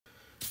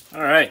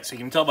All right, so you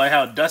can tell by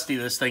how dusty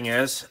this thing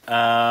is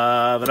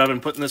that I've been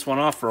putting this one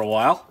off for a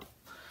while.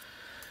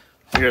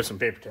 Here's some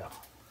paper towel.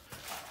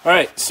 All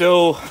right,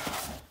 so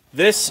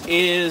this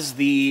is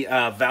the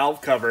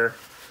valve cover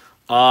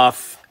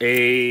off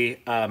a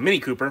Mini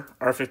Cooper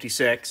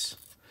R56.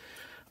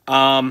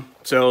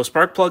 So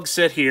spark plugs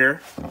sit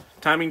here,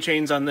 timing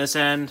chains on this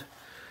end.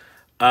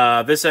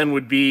 This end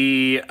would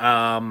be, so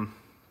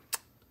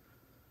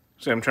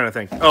I'm trying to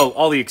think. Oh,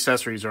 all the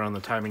accessories are on the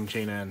timing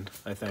chain end,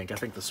 I think. I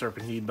think the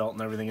serpentine belt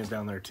and everything is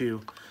down there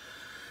too.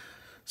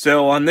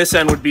 So on this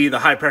end would be the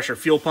high pressure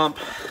fuel pump.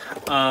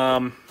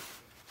 On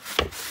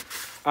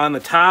the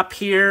top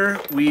here,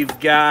 we've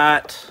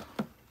got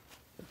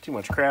too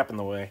much crap in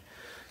the way.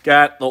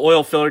 Got the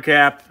oil filler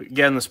cap,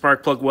 again, the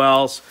spark plug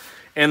wells.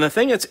 And the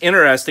thing that's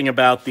interesting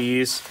about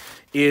these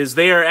is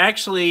they are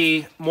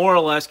actually more or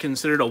less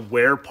considered a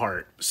wear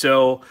part.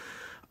 So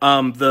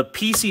the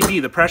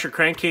PCV, the pressure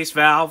crankcase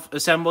valve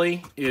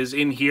assembly, is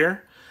in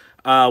here,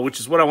 which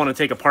is what I want to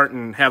take apart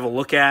and have a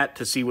look at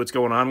to see what's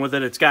going on with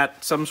it. It's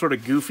got some sort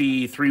of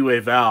goofy three-way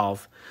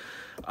valve.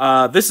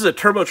 This is a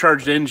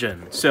turbocharged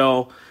engine,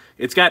 so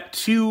it's got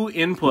two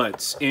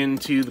inputs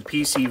into the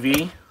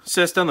PCV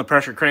system, the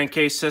pressure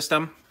crankcase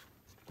system.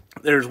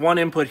 There's one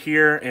input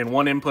here and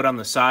one input on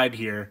the side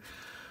here.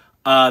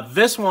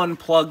 This one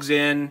plugs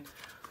in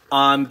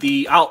on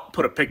the, I'll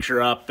put a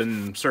picture up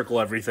and circle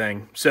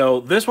everything. So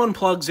this one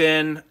plugs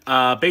in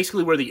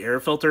basically where the air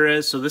filter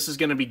is. So this is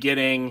going to be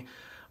getting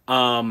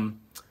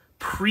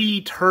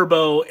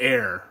pre-turbo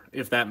air,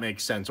 if that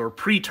makes sense, or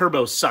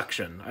pre-turbo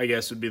suction, I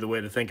guess would be the way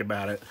to think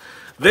about it.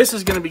 This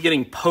is going to be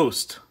getting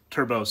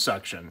post-turbo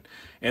suction.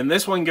 And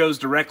this one goes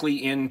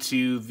directly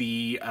into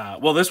the,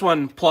 well, this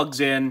one plugs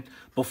in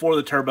before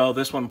the turbo.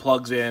 This one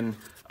plugs in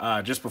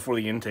just before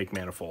the intake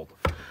manifold.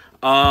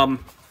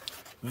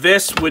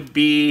 This would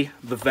be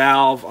the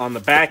valve on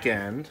the back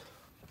end.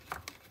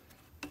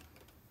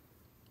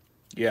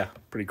 Yeah,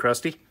 pretty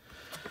crusty.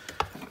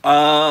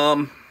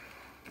 I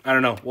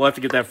don't know. We'll have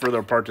to get that further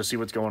apart to see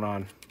what's going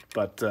on.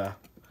 But,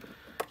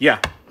 yeah.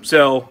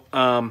 So,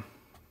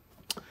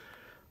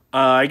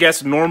 I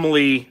guess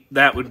normally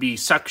that would be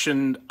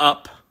suctioned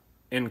up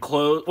and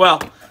closed. Well,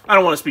 I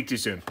don't want to speak too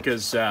soon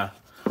because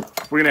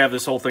we're going to have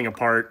this whole thing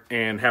apart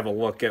and have a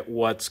look at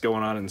what's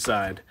going on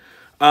inside.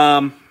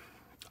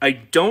 I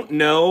don't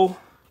know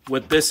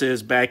what this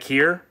is back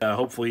here.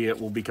 Hopefully it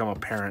will become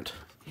apparent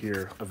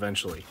here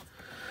eventually.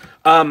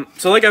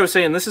 So like I was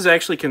saying, this is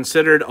actually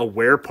considered a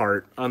wear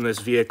part on this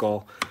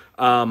vehicle.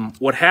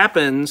 What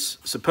happens,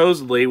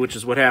 supposedly, which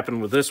is what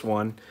happened with this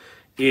one,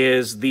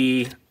 is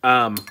the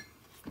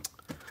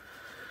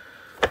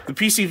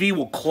PCV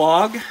will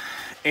clog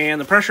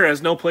and the pressure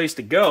has no place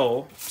to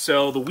go.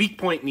 So the weak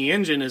point in the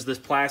engine is this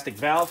plastic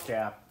valve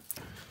cap.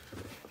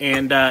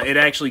 And it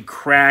actually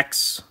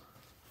cracks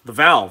the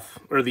valve,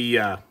 or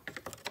the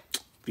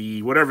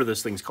whatever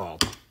this thing's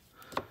called.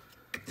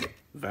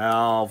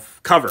 Valve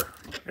cover.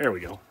 There we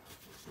go.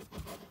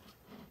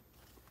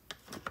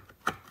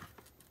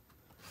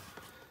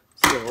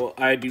 So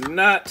I do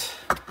not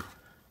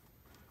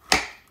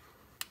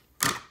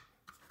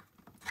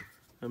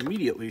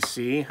immediately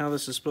see how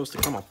this is supposed to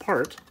come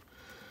apart,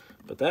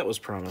 but that was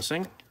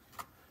promising.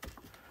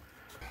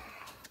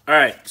 All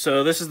right,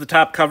 so this is the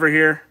top cover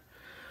here.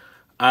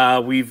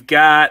 We've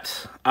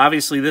got,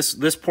 obviously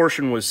this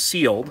portion was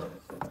sealed.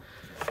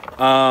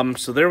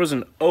 So there was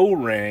an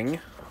O-ring.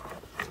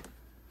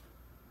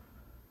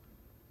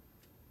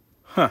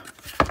 Huh.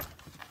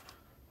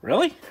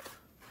 Really?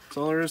 That's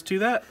all there is to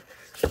that?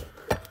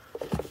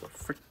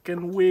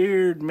 Freaking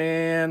weird,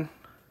 man.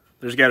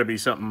 There's got to be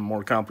something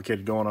more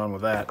complicated going on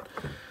with that.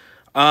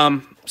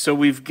 So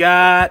we've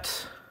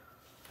got...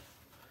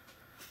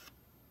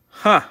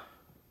 Huh.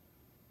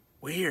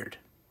 Weird.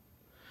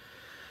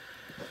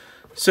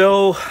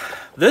 So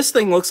this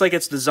thing looks like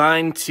it's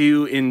designed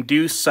to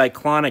induce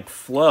cyclonic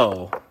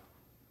flow.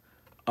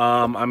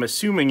 I'm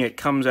assuming it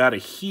comes out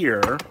of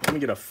here. Let me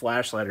get a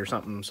flashlight or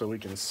something so we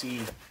can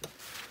see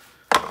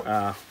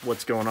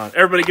what's going on.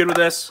 Everybody good with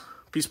this?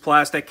 Piece of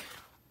plastic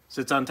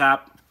sits on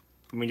top.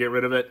 Let me get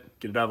rid of it.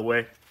 Get it out of the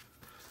way.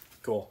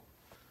 Cool.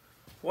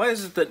 Why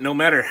is it that no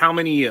matter how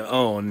many you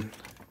own,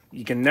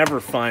 you can never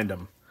find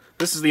them?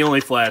 This is the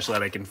only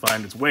flashlight I can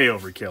find. It's way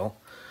overkill.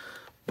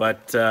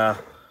 But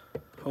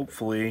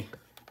hopefully,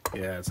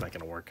 yeah, it's not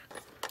going to work.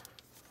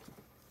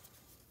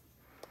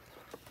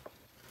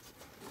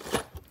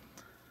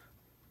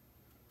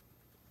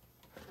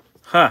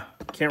 Huh,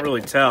 can't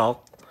really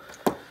tell.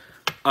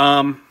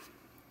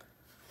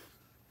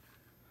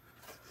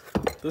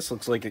 This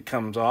looks like it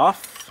comes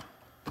off.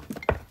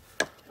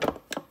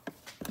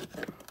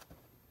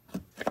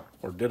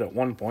 Or did at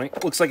one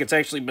point. Looks like it's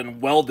actually been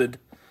welded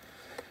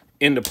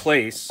into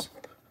place.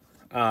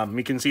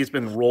 You can see it's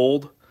been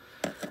rolled.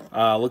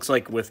 Looks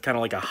like with kind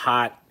of like a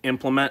hot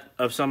implement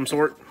of some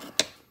sort.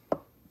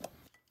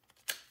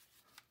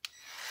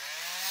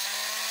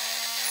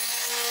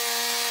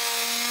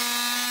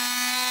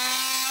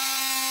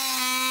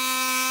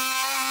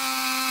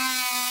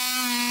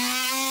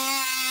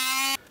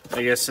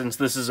 I guess since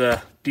this is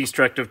a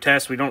destructive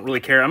test, we don't really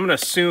care. I'm going to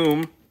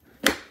assume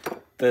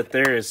that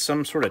there is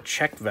some sort of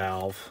check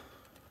valve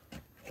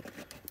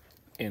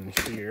in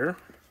here.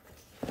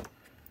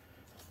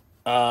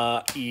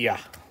 Yeah,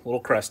 a little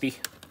crusty.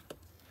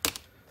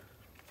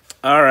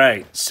 All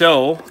right,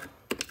 so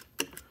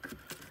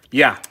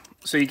yeah,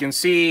 so you can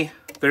see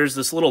there's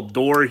this little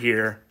door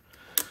here,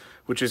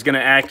 which is going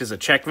to act as a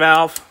check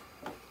valve.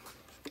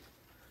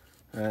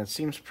 It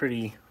seems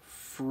pretty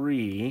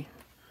free.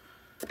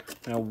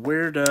 Now,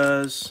 where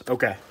does...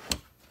 Okay.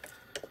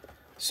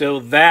 So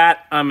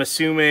that, I'm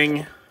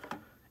assuming,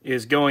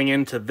 is going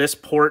into this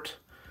port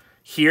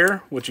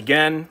here, which,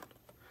 again,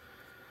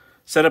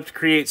 set up to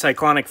create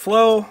cyclonic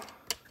flow.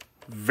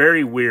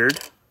 Very weird.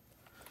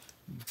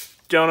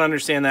 Don't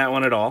understand that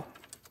one at all.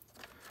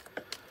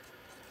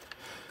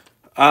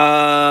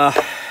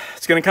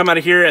 It's going to come out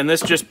of here, and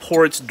this just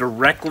ports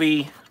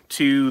directly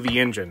to the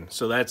engine.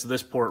 So that's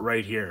this port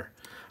right here.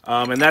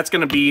 And that's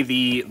going to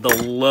be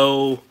the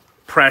low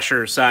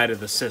pressure side of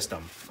the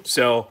system.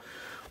 So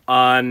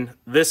on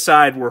this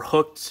side, we're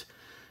hooked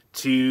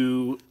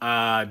to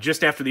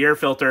just after the air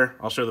filter.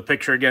 I'll show the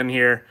picture again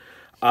here.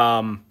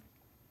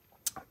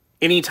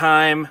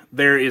 Anytime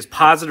there is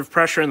positive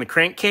pressure in the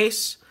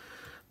crankcase,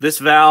 this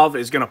valve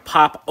is going to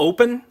pop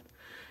open,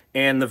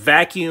 and the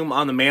vacuum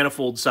on the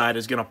manifold side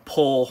is going to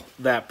pull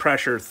that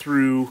pressure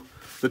through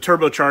the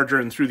turbocharger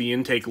and through the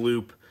intake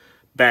loop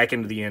back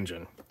into the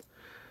engine.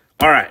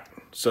 All right,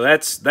 so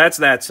that's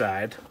that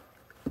side.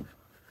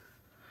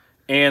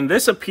 And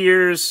this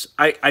appears,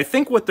 I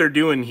think what they're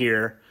doing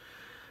here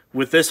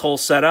with this whole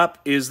setup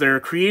is they're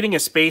creating a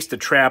space to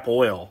trap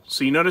oil.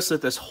 So you notice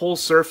that this whole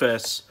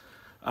surface,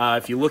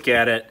 if you look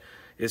at it,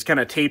 is kind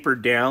of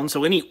tapered down.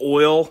 So any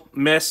oil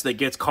mist that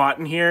gets caught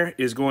in here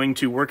is going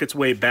to work its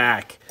way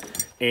back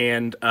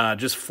and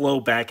just flow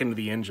back into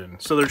the engine.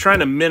 So they're trying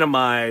to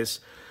minimize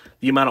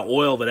the amount of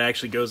oil that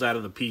actually goes out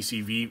of the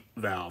PCV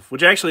valve,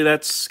 which actually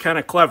that's kind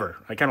of clever.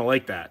 I kind of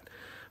like that.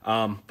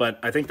 But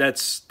I think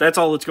that's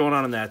all that's going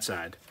on that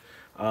side.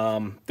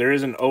 There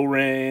is an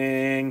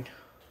O-ring.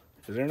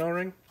 Is there an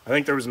O-ring? I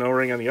think there was an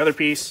O-ring on the other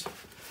piece.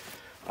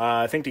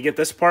 I think to get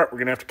this apart, we're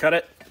going to have to cut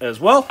it as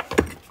well.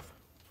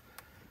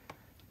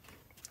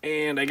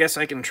 And I guess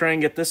I can try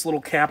and get this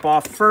little cap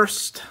off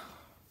first.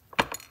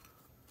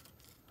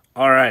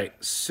 All right,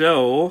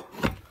 so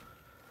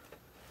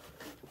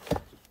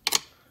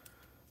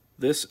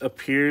this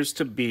appears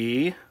to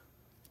be...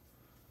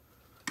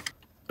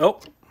 Oh,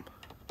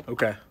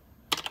 okay.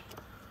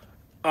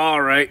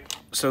 All right,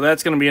 so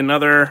that's going to be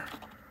another...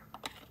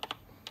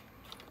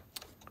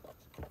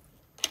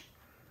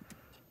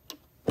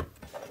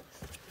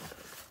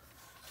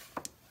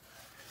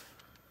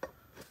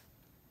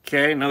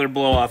 Okay, another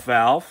blow-off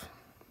valve.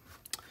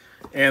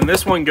 And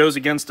this one goes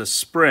against a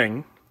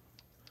spring,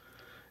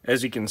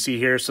 as you can see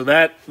here. So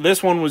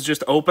this one was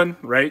just open,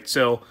 right?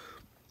 So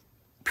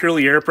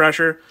purely air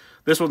pressure.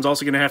 This one's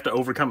also going to have to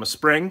overcome a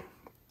spring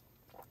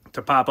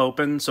to pop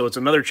open. So it's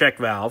another check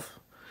valve.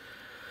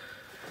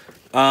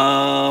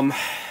 Oh,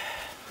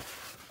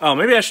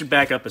 maybe I should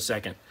back up a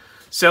second.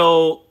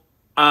 So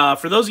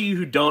for those of you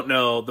who don't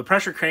know, the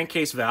pressure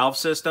crankcase valve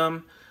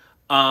system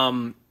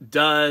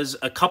does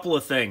a couple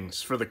of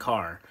things for the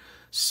car.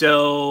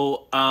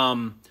 So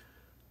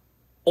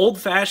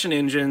old-fashioned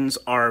engines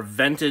are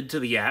vented to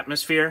the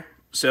atmosphere.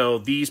 So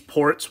these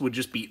ports would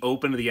just be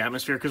open to the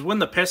atmosphere because when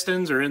the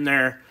pistons are in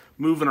there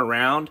moving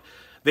around,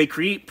 they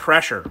create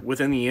pressure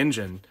within the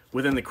engine,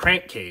 within the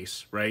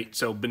crankcase, right?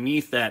 So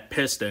beneath that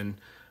piston,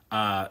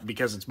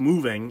 because it's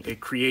moving, it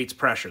creates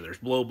pressure. There's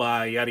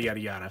blow-by, yada, yada,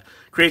 yada.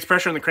 Creates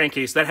pressure in the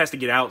crankcase. That has to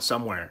get out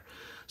somewhere.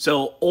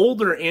 So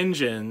older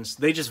engines,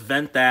 they just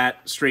vent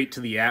that straight to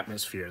the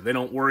atmosphere. They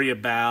don't worry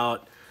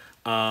about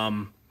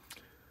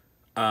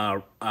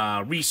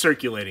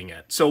recirculating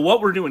it. So what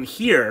we're doing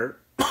here,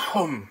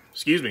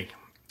 excuse me,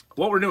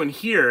 what we're doing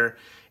here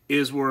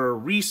is we're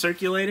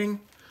recirculating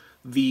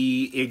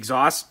the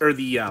exhaust, or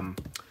the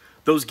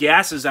those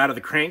gases out of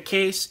the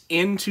crankcase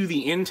into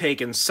the intake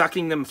and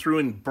sucking them through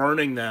and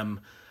burning them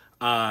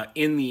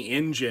in the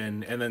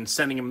engine, and then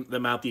sending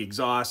them out the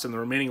exhaust, and the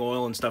remaining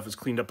oil and stuff is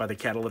cleaned up by the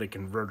catalytic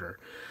converter.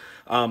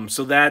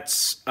 So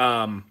that's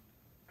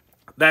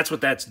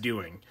what that's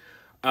doing.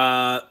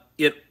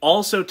 It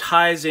also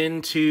ties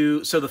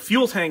into, so the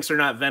fuel tanks are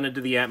not vented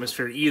to the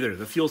atmosphere either.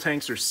 The fuel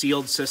tanks are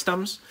sealed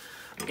systems,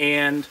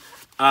 and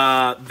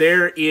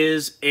there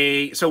is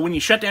so when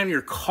you shut down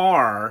your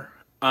car,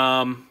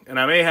 and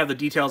I may have the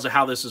details of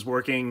how this is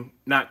working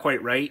not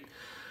quite right,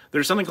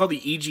 there's something called the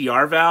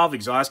EGR valve,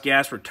 exhaust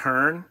gas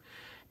return.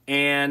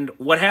 And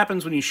what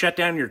happens when you shut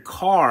down your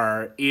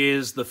car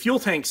is the fuel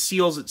tank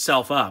seals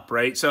itself up,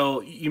 right?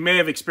 So you may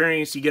have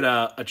experienced, you get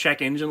a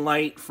check engine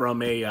light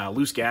from a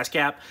loose gas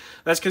cap.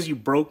 That's because you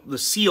broke, the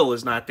seal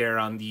is not there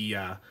on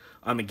the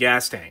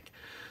gas tank.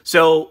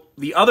 So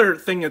the other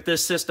thing that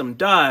this system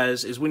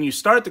does is when you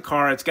start the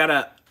car, it's got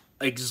to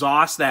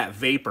exhaust that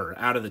vapor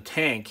out of the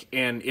tank,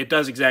 and it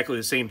does exactly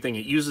the same thing.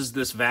 It uses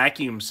this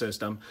vacuum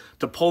system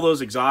to pull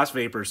those exhaust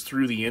vapors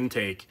through the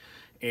intake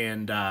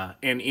and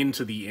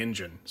into the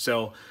engine.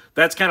 So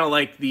that's kind of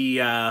like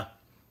the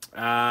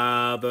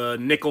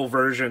nickel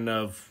version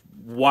of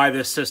why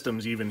this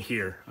system's even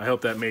here. I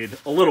hope that made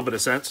a little bit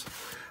of sense.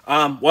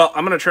 Well,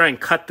 I'm going to try and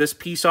cut this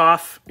piece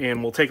off,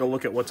 and we'll take a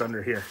look at what's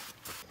under here.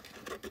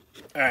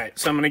 All right,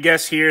 so I'm going to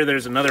guess here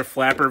there's another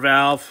flapper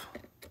valve,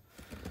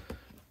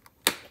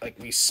 like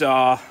we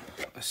saw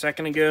a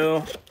second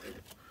ago.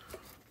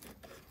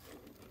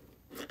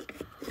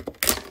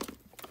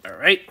 All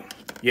right,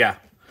 yeah,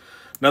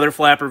 another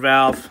flapper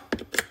valve,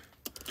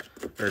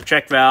 or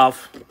check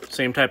valve,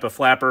 same type of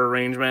flapper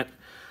arrangement.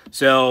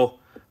 So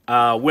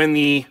when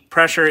the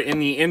pressure in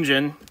the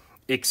engine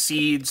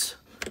exceeds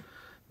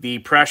the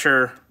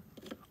pressure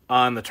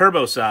on the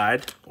turbo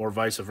side, or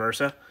vice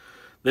versa,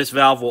 this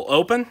valve will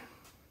open.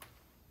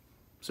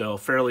 So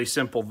fairly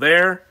simple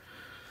there.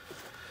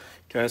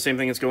 Kind of same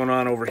thing that's going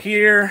on over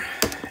here.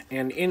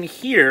 And in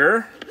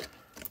here,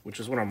 which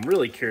is what I'm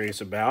really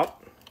curious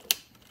about,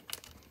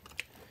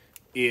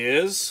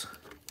 is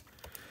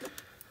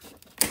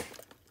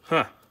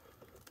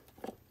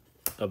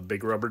a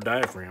big rubber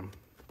diaphragm.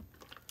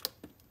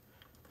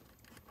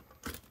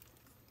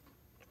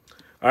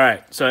 All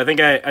right, so I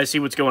think I see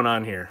what's going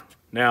on here.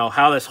 Now,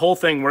 how this whole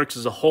thing works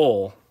as a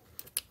whole,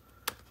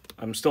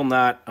 I'm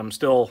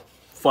still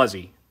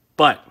fuzzy.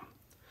 But,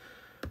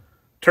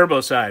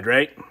 turbo side,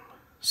 right?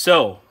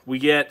 So, we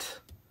get,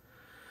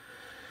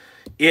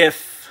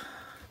 if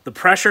the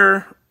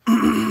pressure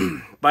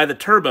by the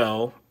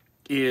turbo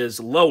is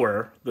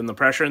lower than the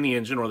pressure in the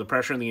engine, or the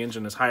pressure in the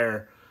engine is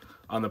higher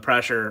on the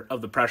pressure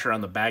on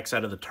the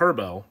backside of the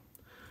turbo,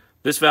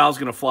 this valve's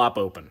going to flop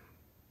open.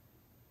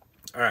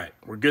 All right,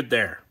 we're good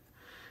there.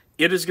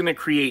 It is going to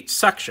create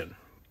suction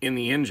in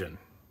the engine.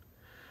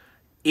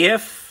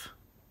 If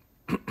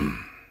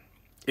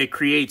it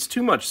creates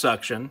too much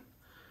suction,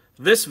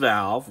 this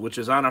valve, which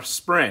is on a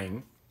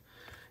spring,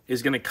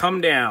 is going to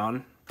come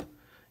down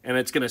and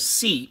it's going to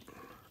seat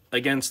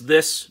against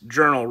this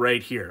journal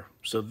right here.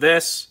 So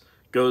this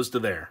goes to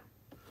there,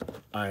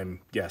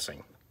 I'm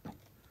guessing.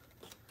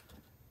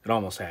 It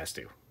almost has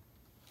to.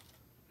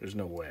 There's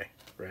no way,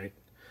 right?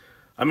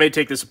 I may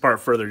take this apart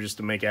further just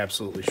to make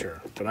absolutely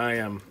sure, but I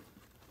am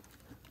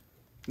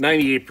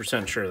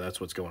 98% sure that's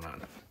what's going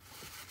on.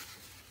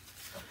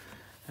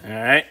 All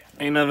right,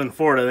 ain't nothing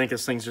for it. I think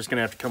this thing's just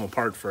gonna have to come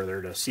apart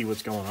further to see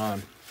what's going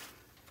on.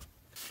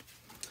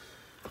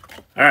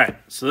 All right,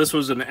 so this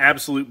was an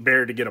absolute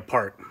bear to get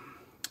apart.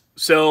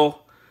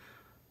 So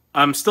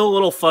I'm still a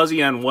little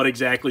fuzzy on what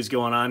exactly is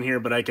going on here,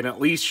 but I can at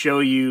least show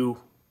you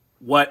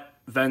what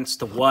vents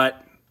to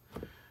what,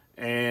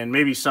 and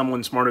maybe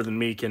someone smarter than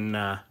me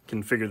can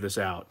figure this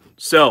out.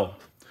 So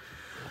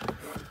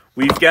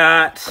we've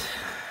got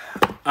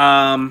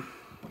the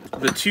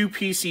two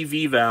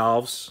PCV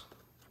valves,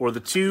 or the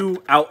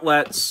two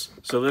outlets.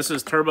 So this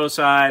is turbo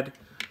side,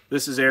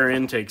 this is air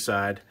intake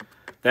side.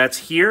 That's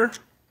here,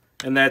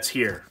 and that's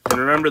here. And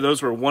remember,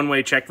 those were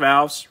one-way check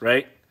valves,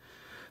 right?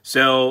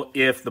 So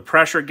if the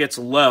pressure gets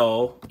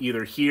low,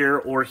 either here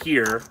or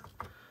here,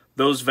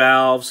 those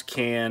valves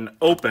can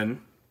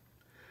open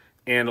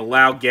and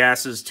allow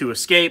gases to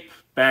escape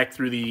back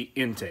through the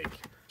intake.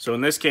 So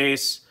in this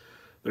case,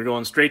 they're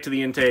going straight to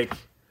the intake.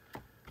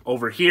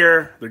 Over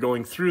here, they're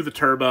going through the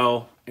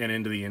turbo and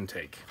into the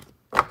intake.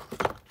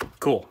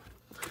 Cool.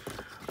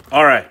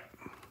 All right.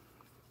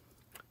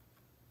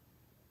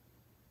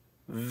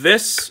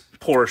 This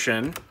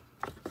portion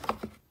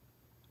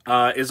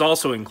is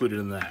also included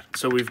in that.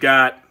 So we've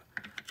got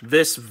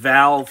this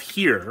valve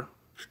here.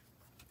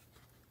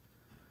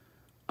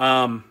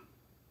 I'm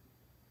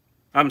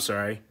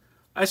sorry.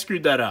 I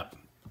screwed that up.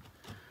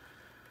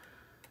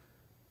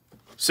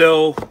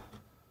 So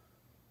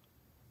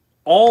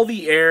all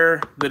the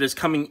air that is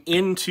coming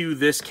into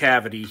this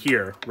cavity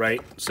here,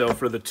 right? So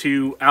for the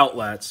two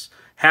outlets,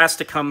 has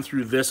to come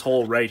through this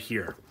hole right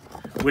here,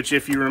 which,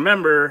 if you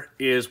remember,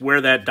 is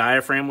where that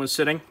diaphragm was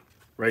sitting,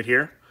 right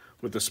here,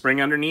 with the spring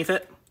underneath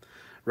it,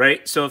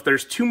 right? So if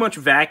there's too much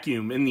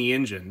vacuum in the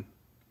engine,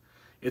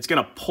 it's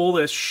going to pull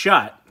this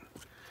shut,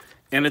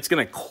 and it's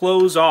going to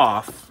close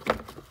off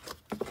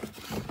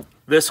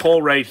this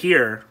hole right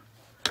here.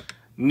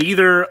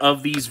 Neither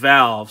of these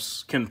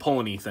valves can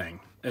pull anything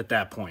at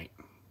that point,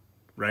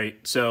 right?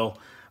 So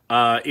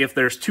if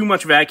there's too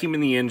much vacuum in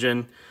the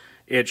engine,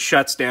 it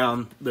shuts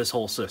down this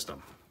whole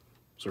system.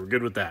 So we're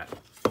good with that.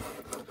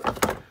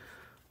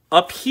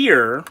 Up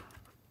here,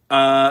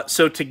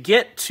 so to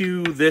get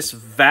to this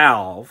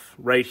valve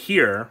right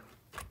here,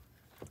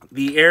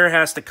 the air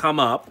has to come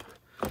up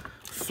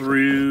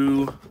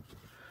through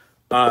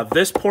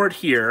this port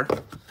here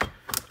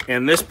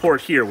and this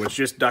port here, which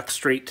just ducts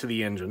straight to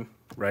the engine,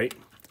 right?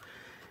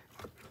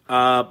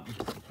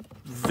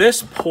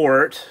 This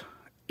port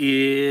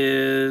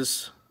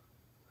is,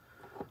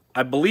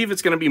 I believe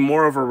it's going to be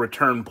more of a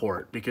return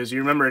port, because you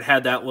remember it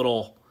had that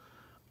little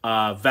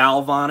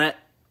valve on it,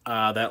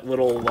 that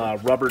little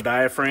rubber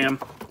diaphragm,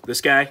 this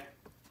guy,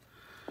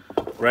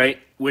 right?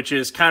 Which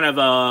is kind of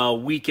a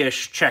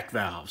weakish check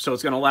valve. So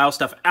it's going to allow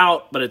stuff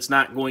out, but it's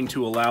not going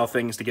to allow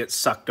things to get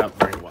sucked up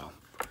very well.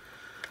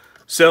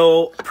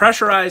 So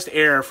pressurized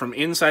air from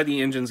inside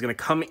the engine is going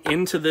to come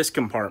into this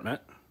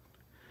compartment.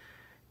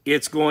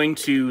 It's going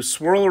to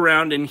swirl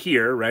around in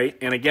here, right?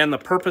 And again, the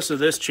purpose of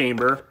this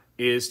chamber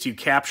is to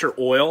capture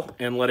oil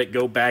and let it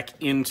go back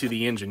into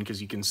the engine,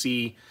 because you can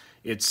see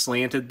it's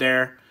slanted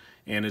there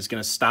and it's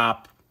going to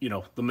stop, you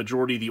know, the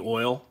majority of the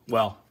oil.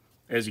 Well,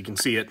 as you can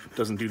see, it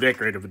doesn't do that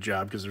great of a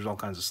job because there's all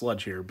kinds of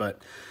sludge here, but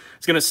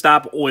it's going to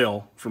stop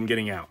oil from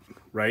getting out,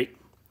 right?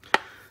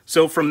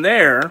 So from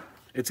there,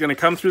 it's going to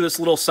come through this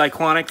little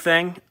cyclonic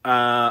thing.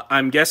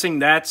 I'm guessing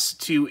that's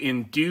to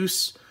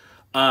induce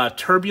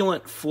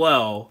turbulent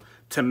flow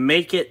to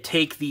make it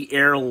take the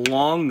air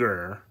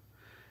longer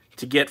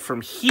to get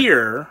from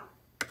here,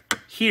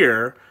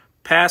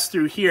 pass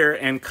through here,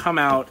 and come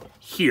out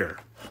here,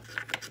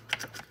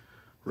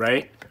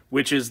 right?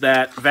 Which is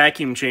that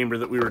vacuum chamber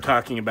that we were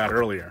talking about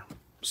earlier.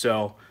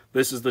 So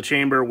this is the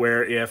chamber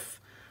where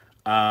if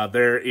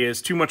there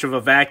is too much of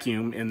a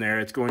vacuum in there,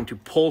 it's going to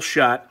pull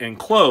shut and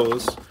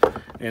close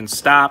and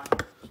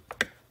stop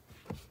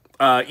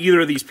either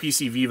of these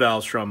PCV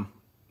valves from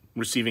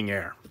receiving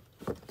air.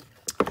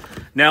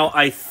 Now,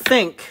 I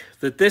think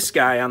that this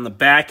guy on the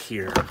back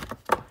here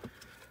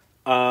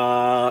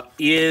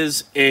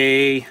is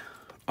a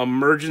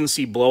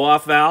emergency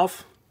blow-off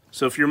valve.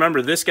 So if you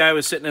remember, this guy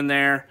was sitting in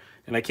there,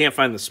 and I can't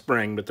find the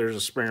spring, but there's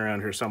a spring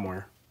around here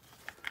somewhere.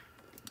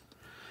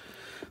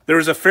 There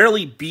was a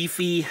fairly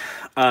beefy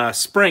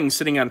spring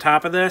sitting on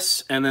top of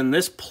this, and then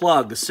this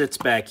plug sits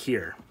back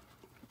here.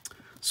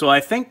 So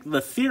I think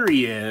the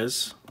theory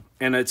is,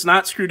 and it's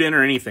not screwed in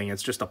or anything,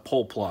 it's just a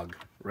pull plug,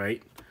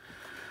 right?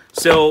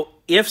 So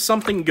if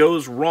something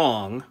goes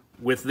wrong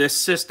with this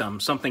system,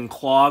 something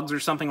clogs or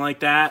something like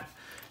that,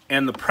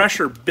 and the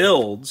pressure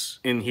builds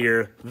in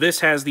here, this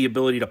has the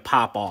ability to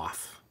pop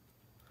off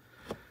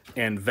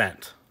and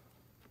vent.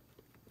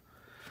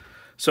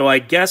 So I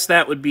guess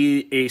that would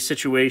be a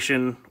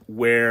situation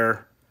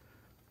where,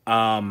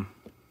 well,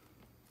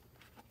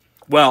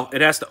 it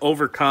has to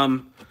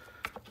overcome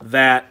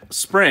that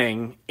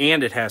spring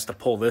and it has to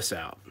pull this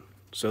out.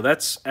 So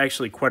that's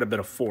actually quite a bit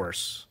of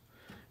force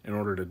in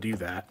order to do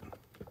that.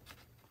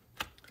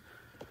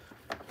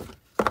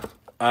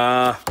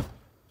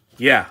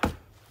 Yeah.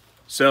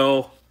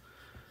 So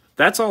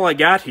that's all I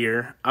got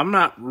here. I'm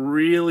not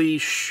really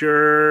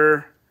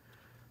sure.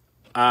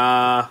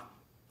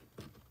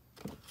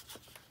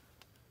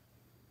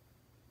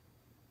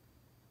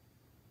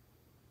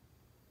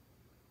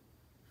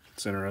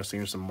 It's interesting.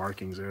 There's some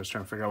markings there. I was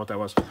trying to figure out what that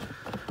was.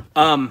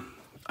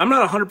 I'm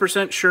not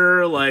 100%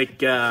 sure,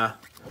 like,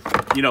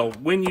 you know,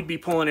 when you'd be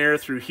pulling air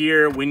through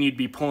here, when you'd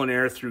be pulling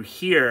air through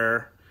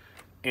here,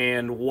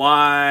 and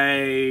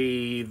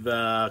why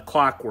the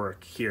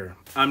clockwork here.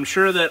 I'm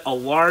sure that a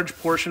large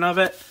portion of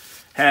it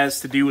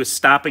has to do with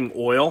stopping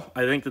oil.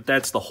 I think that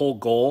that's the whole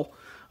goal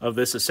of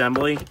this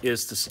assembly,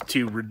 is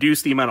to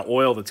reduce the amount of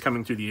oil that's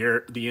coming through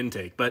the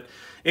intake. But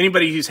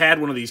anybody who's had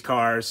one of these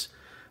cars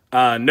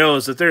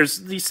knows that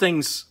these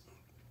things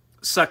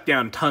suck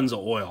down tons of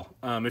oil.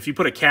 If you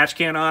put a catch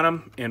can on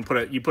them and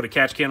you put a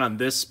catch can on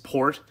this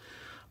port,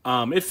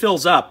 it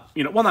fills up.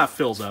 You know, well, not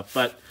fills up,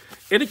 but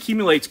it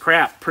accumulates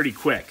crap pretty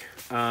quick.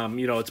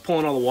 You know, it's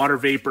pulling all the water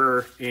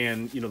vapor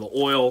and, you know, the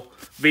oil,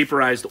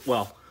 vaporized,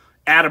 well,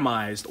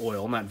 atomized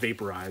oil, not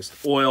vaporized,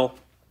 oil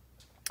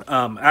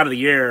out of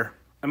the air.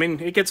 I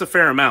mean, it gets a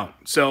fair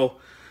amount. So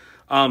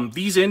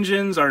these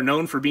engines are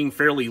known for being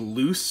fairly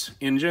loose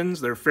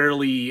engines. They're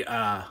fairly,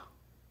 I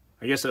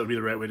guess that would be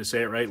the right way to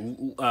say it, right?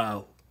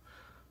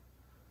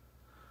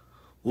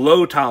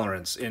 Low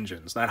tolerance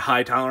engines, not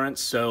high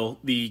tolerance. So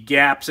the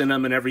gaps in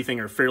them and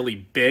everything are fairly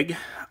big.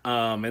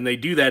 And they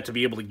do that to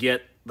be able to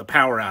get the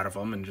power out of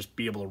them and just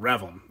be able to rev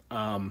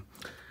them.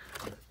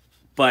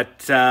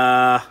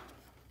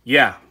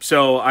 Yeah,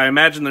 so I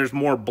imagine there's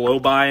more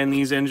blow-by in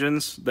these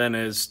engines than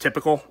is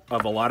typical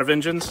of a lot of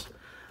engines.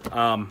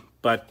 Yeah,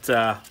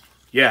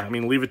 I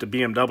mean, leave it to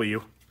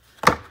BMW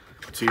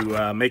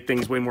to make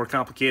things way more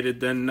complicated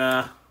than,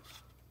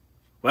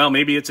 well,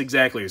 maybe it's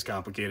exactly as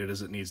complicated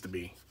as it needs to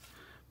be.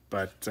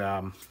 But,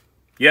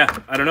 yeah,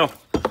 I don't know.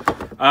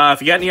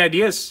 If you got any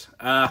ideas,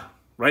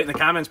 write in the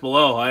comments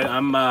below.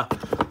 I'm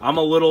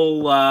a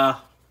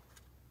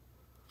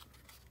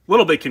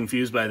little bit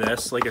confused by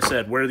this. Like I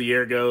said, where the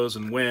air goes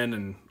and when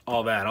and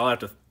all that. I'll have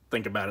to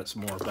think about it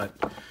some more.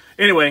 But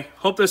anyway,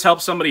 hope this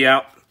helps somebody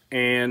out.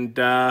 And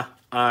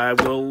I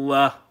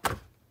will,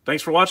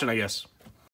 thanks for watching, I guess.